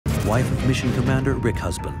wife of Mission Commander Rick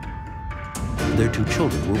Husband. Their 2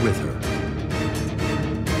 children were with her.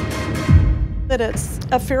 That it's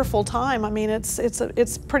a fearful time. I mean,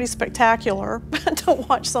 it's pretty spectacular to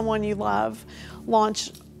watch someone you love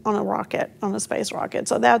launch on a rocket, on a space rocket.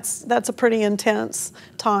 So that's a pretty intense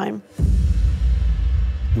time.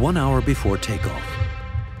 1 hour before takeoff,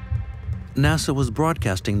 NASA was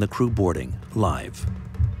broadcasting the crew boarding live.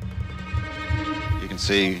 You can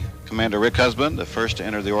see Commander Rick Husband, the first to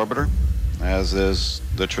enter the orbiter, as is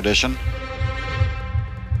the tradition.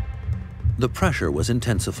 The pressure was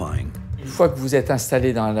intensifying. Une fois que vous êtes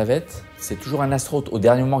installé dans la navette, c'est toujours un astronaute au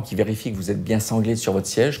dernier moment qui vérifie que vous êtes bien sanglé sur votre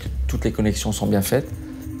siège, que toutes les connexions sont bien faites.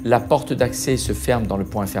 La porte d'accès se ferme dans le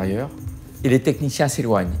pont inférieur et les techniciens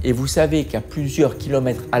s'éloignent. Et vous savez qu'à plusieurs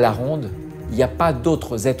kilomètres à la ronde, il n'y a pas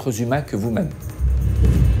d'autres êtres humains que vous-même.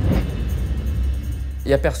 Il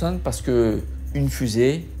n'y a personne parce qu'une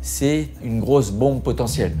fusée, c'est une grosse bombe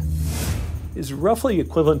potentielle. Is roughly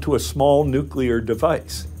equivalent to a small nuclear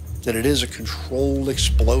device. That it is a controlled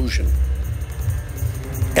explosion.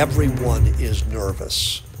 Everyone is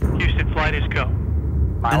nervous. Houston, flight is go.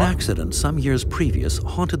 An accident some years previous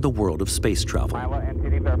haunted the world of space travel. Mila,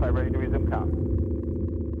 NTD, verify, ready to resume comm.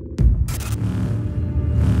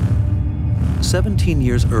 17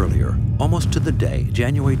 years earlier, almost to the day,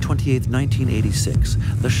 January 28, 1986,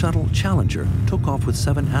 the shuttle Challenger took off with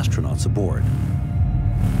 7 astronauts aboard.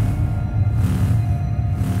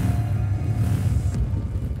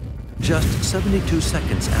 Just 72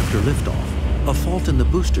 seconds after liftoff, a fault in the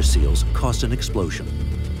booster seals caused an explosion.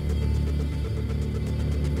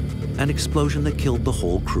 An explosion that killed the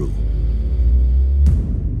whole crew.